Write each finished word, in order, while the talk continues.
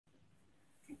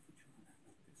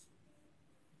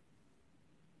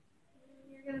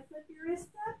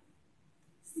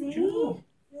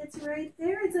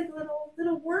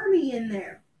mushy in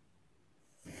there.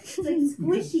 It's like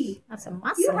squishy. That's a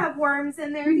muscle. You have worms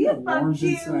in there. You have bug worms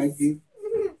juice. inside you.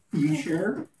 You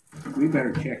sure? We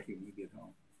better check you when we get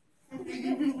home.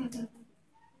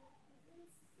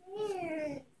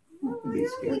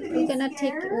 We're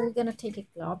gonna take a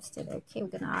gloves today. Okay, we're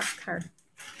gonna ask her.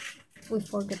 We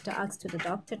forgot to ask to the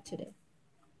doctor today.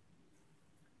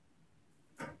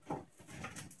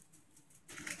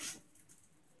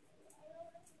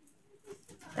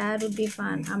 That would be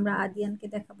fun. Amra Adian ke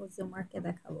dekhabo, Zumar ke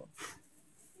dekhabo.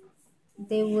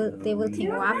 They will think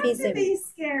Wafi is a be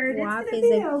scared. Wafi it's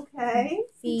gonna be okay.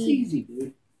 It's easy,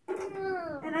 dude.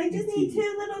 And I just need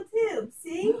 2 little tubes.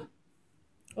 See?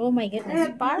 Oh my I goodness,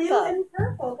 have blue Barbara. and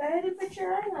purple. Go ahead and put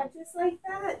your eye on just like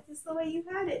that, just the way you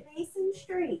had it, nice and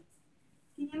straight.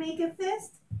 Can you make a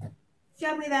fist?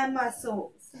 Show me that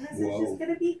muscles. This is just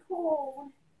gonna be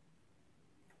cold.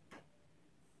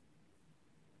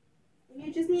 And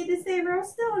you just need to stay real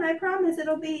still, and I promise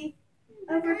it'll be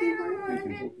over before you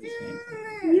can do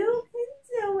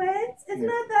it. It's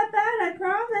not that bad, I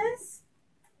promise.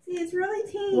 See, it's really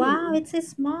teeny. Wow, it's a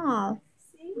small.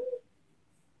 See?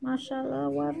 Mashallah,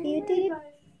 Wafi, you did it.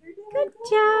 Good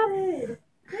job.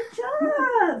 Good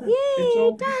job.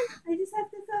 Yay, done. I just have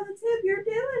to fill the tube. You're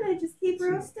doing it. Just keep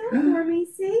real still for me,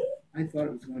 see? I thought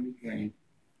it was going to be green.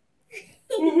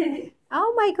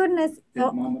 Oh my goodness.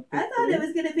 Mama I thought it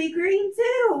was going to be green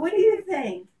too. What do you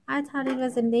think? I thought it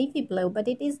was a navy blue, but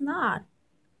it is not.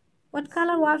 What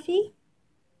color, Wafi?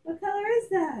 What color is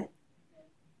that?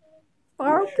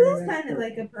 Purple? It's kind of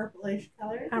like a purplish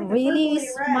color. It's like Really a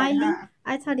purpley smiling? red, huh?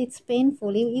 I thought it's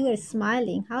painful. You were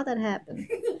smiling. How that happened?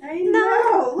 I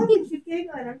know. Look at you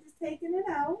giggling. I'm just taking it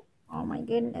out. Oh my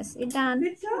goodness. You're done.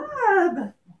 Good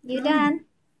job. You done?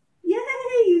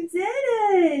 Yay, you did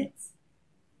it.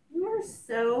 You are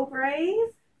so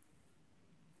brave.